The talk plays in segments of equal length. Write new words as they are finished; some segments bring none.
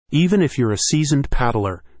Even if you're a seasoned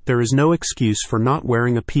paddler, there is no excuse for not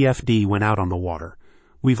wearing a PFD when out on the water.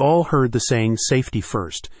 We've all heard the saying, safety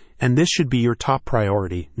first, and this should be your top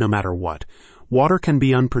priority, no matter what. Water can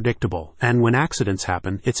be unpredictable, and when accidents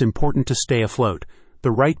happen, it's important to stay afloat.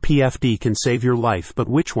 The right PFD can save your life, but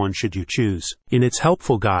which one should you choose? In its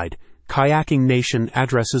helpful guide, Kayaking Nation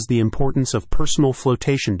addresses the importance of personal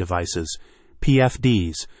flotation devices,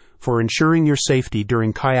 PFDs, for ensuring your safety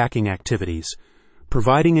during kayaking activities.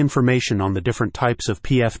 Providing information on the different types of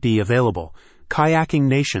PFD available, Kayaking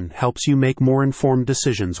Nation helps you make more informed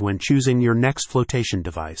decisions when choosing your next flotation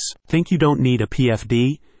device. Think you don't need a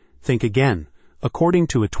PFD? Think again. According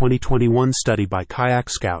to a 2021 study by Kayak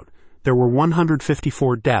Scout, there were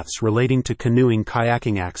 154 deaths relating to canoeing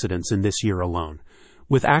kayaking accidents in this year alone.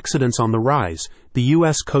 With accidents on the rise, the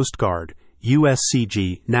U.S. Coast Guard,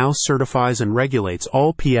 USCG, now certifies and regulates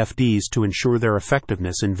all PFDs to ensure their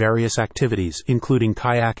effectiveness in various activities, including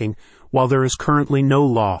kayaking. While there is currently no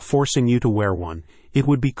law forcing you to wear one, it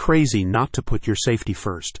would be crazy not to put your safety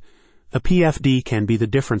first. A PFD can be the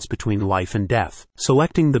difference between life and death.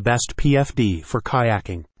 Selecting the best PFD for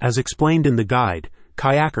kayaking. As explained in the guide,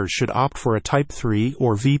 kayakers should opt for a Type 3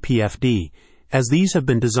 or V PFD, as these have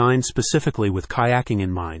been designed specifically with kayaking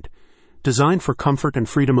in mind. Designed for comfort and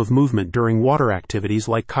freedom of movement during water activities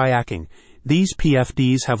like kayaking, these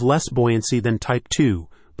PFDs have less buoyancy than Type 2,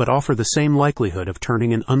 but offer the same likelihood of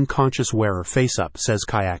turning an unconscious wearer face up, says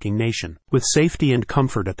Kayaking Nation. With safety and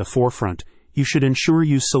comfort at the forefront, you should ensure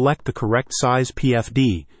you select the correct size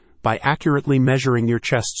PFD by accurately measuring your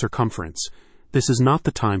chest circumference. This is not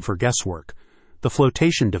the time for guesswork. The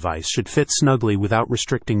flotation device should fit snugly without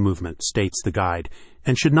restricting movement, states the guide,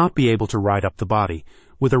 and should not be able to ride up the body.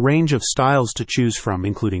 With a range of styles to choose from,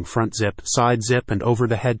 including front zip, side zip, and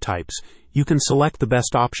over-the-head types, you can select the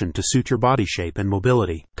best option to suit your body shape and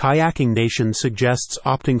mobility. Kayaking Nation suggests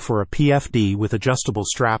opting for a PFD with adjustable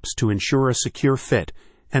straps to ensure a secure fit,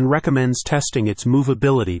 and recommends testing its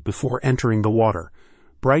movability before entering the water.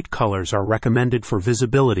 Bright colors are recommended for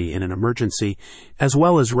visibility in an emergency, as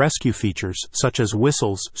well as rescue features such as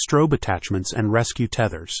whistles, strobe attachments, and rescue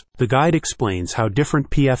tethers. The guide explains how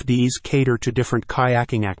different PFDs cater to different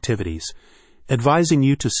kayaking activities, advising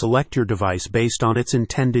you to select your device based on its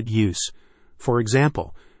intended use. For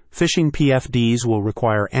example, fishing PFDs will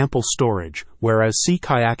require ample storage, whereas sea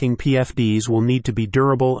kayaking PFDs will need to be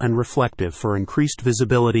durable and reflective for increased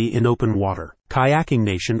visibility in open water. Kayaking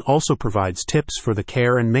Nation also provides tips for the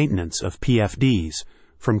care and maintenance of PFDs,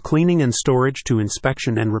 from cleaning and storage to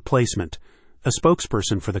inspection and replacement. A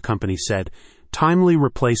spokesperson for the company said, "Timely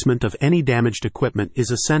replacement of any damaged equipment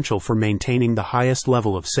is essential for maintaining the highest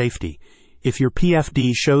level of safety. If your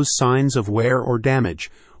PFD shows signs of wear or damage,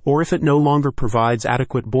 or if it no longer provides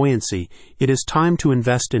adequate buoyancy, it is time to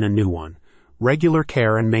invest in a new one." Regular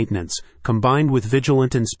care and maintenance, combined with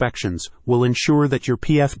vigilant inspections, will ensure that your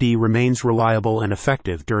PFD remains reliable and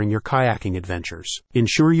effective during your kayaking adventures.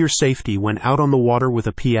 Ensure your safety when out on the water with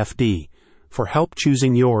a PFD. For help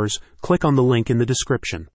choosing yours, click on the link in the description.